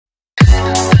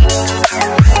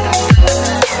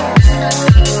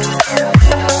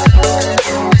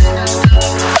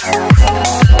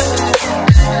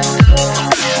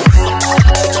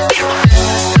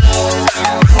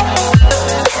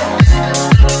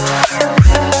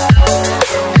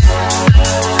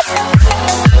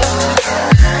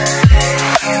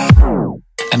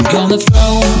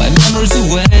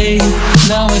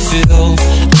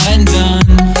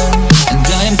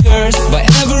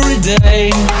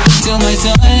till my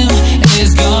time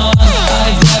is gone.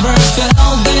 I've never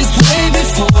felt this way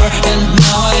before, and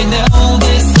now I know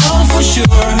this all for sure.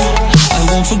 I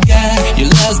won't forget your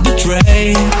last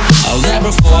betray. I'll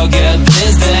never forget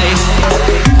this day.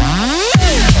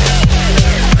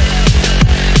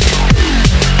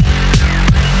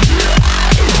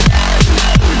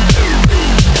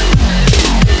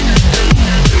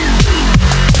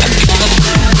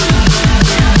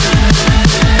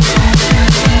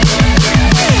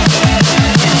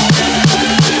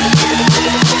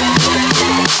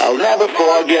 I'll never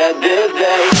forget this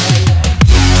day.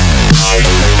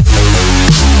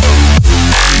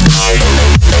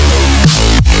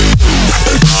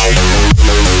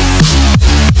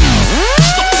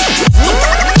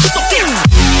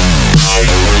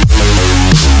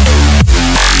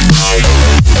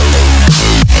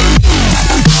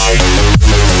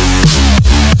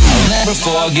 I'll never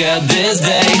forget this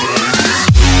day.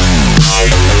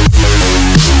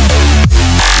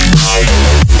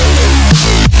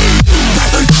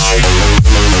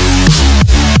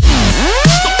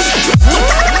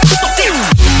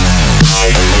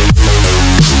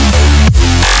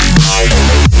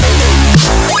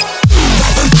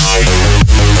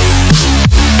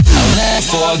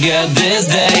 Forget this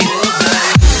day.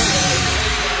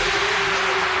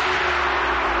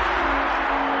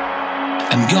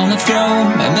 I'm gonna throw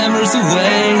my memories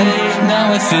away.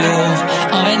 Now I feel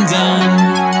I'm done,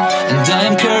 and I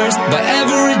am cursed by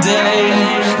every day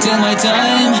till my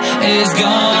time is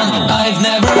gone. I've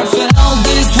never felt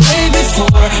this way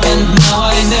before, and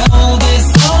now I know this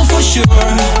all for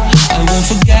sure. I won't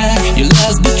forget your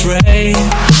last betray.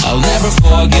 I'll never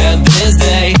forget this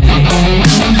day.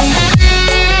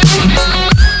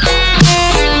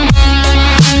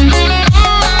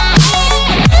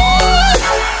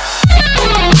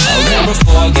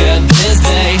 Forget this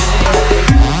day.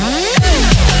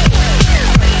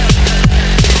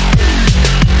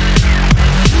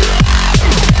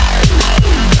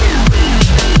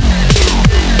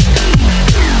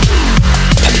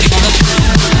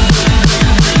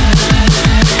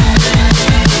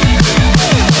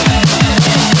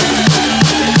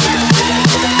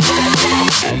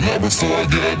 I'll never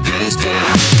forget this day.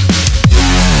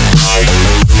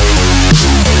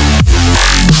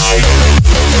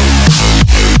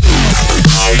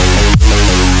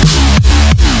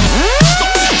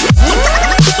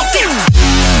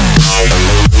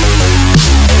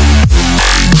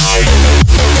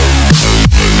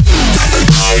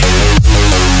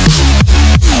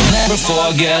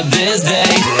 Forget this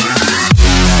day.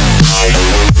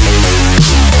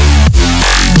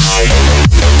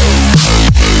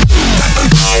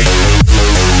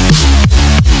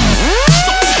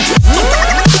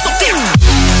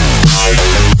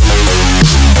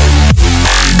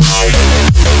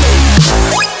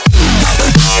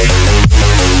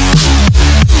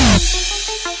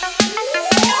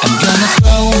 I'm gonna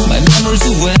throw my memories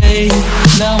away.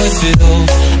 Now I feel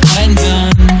I'm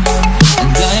done,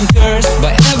 and I am cursed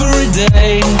by every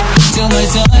day till my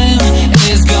time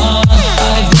is gone.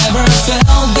 I've never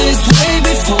felt this way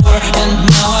before, and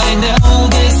now I know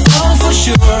this all for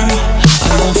sure.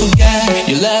 I won't forget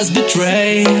your last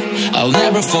betray. I'll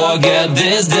never forget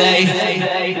this day.